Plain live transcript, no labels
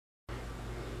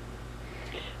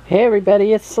Hey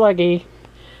everybody, it's Sluggy.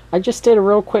 I just did a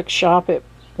real quick shop at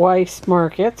Weis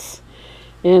Markets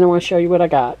and I want to show you what I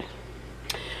got.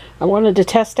 I wanted to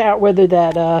test out whether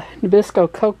that Nabisco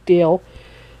Coke deal,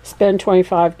 spend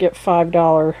 $25 get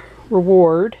 $5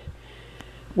 reward,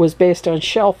 was based on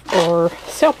shelf or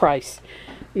sale price.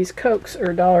 These Cokes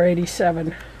are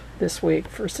 $1.87 this week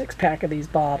for a 6-pack of these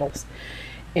bottles,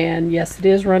 and yes, it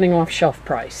is running off shelf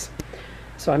price,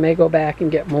 so I may go back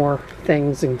and get more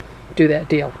things and do that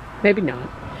deal. Maybe not.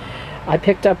 I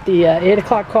picked up the 8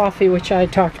 o'clock coffee, which I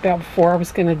talked about before I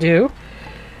was going to do.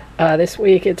 This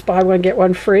week it's buy one get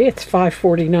one free. It's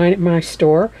 $5.49 at my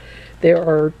store. There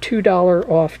are $2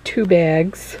 off 2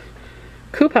 bags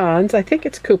coupons. I think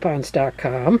it's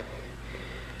coupons.com.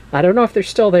 I don't know if they're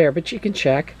still there, but you can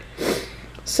check.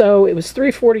 So it was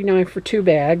 $3.49 for 2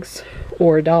 bags,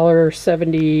 or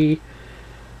 $1.74,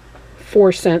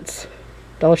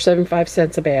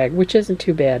 $1.75 a bag, which isn't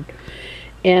too bad.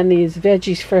 And these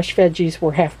veggies, fresh veggies,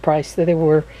 were half price, so they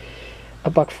were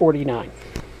 $1.49.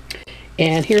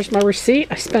 And here's my receipt.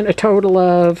 I spent a total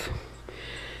of,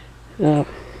 the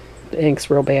ink's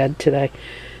real bad today,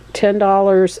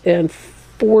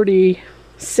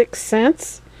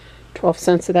 $10.46. 12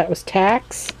 cents of that was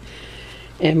tax.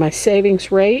 And my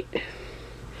savings rate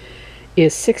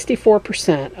is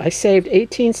 64%. I saved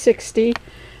 $18.60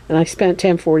 and I spent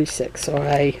 $10.46. So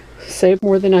I saved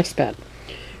more than I spent.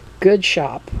 Good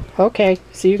shop. Okay,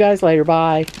 see you guys later.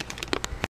 Bye.